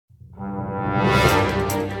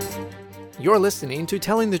You're listening to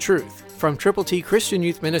Telling the Truth from Triple T Christian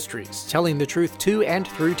Youth Ministries, telling the truth to and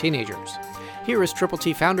through teenagers. Here is Triple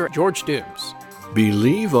T founder George Dooms.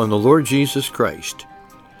 Believe on the Lord Jesus Christ,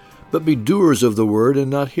 but be doers of the word and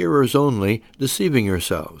not hearers only, deceiving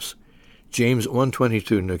yourselves. James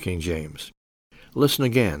 1:22, New King James. Listen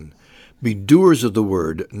again. Be doers of the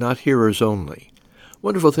word, not hearers only.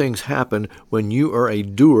 Wonderful things happen when you are a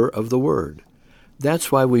doer of the word.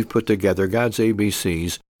 That's why we've put together God's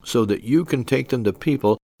ABCs, so that you can take them to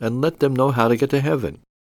people and let them know how to get to heaven.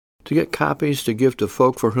 To get copies to give to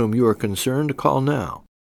folk for whom you are concerned, call now.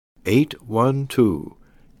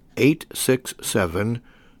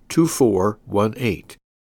 812-867-2418.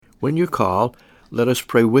 When you call, let us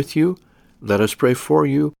pray with you, let us pray for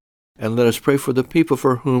you, and let us pray for the people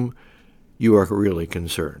for whom you are really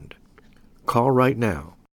concerned. Call right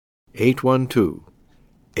now.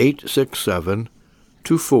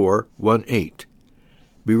 812-867-2418.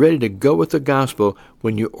 Be ready to go with the gospel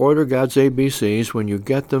when you order God's ABCs, when you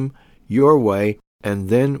get them your way, and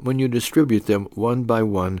then when you distribute them one by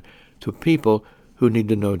one to people who need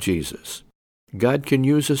to know Jesus. God can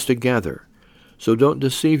use us together, so don't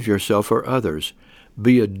deceive yourself or others.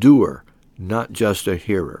 Be a doer, not just a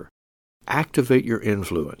hearer. Activate your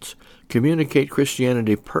influence. Communicate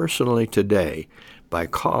Christianity personally today by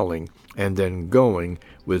calling and then going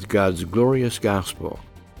with God's glorious gospel.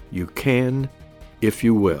 You can, if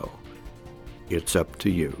you will. It's up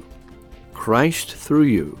to you. Christ through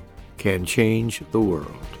you can change the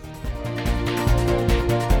world.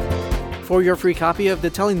 For your free copy of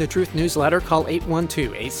the Telling the Truth newsletter, call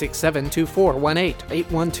 812-867-2418,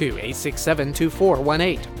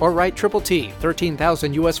 812-867-2418, or write Triple T,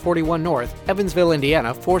 13,000 U.S. 41 North, Evansville,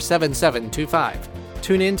 Indiana, 47725.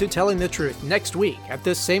 Tune in to Telling the Truth next week at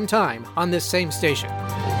this same time on this same station.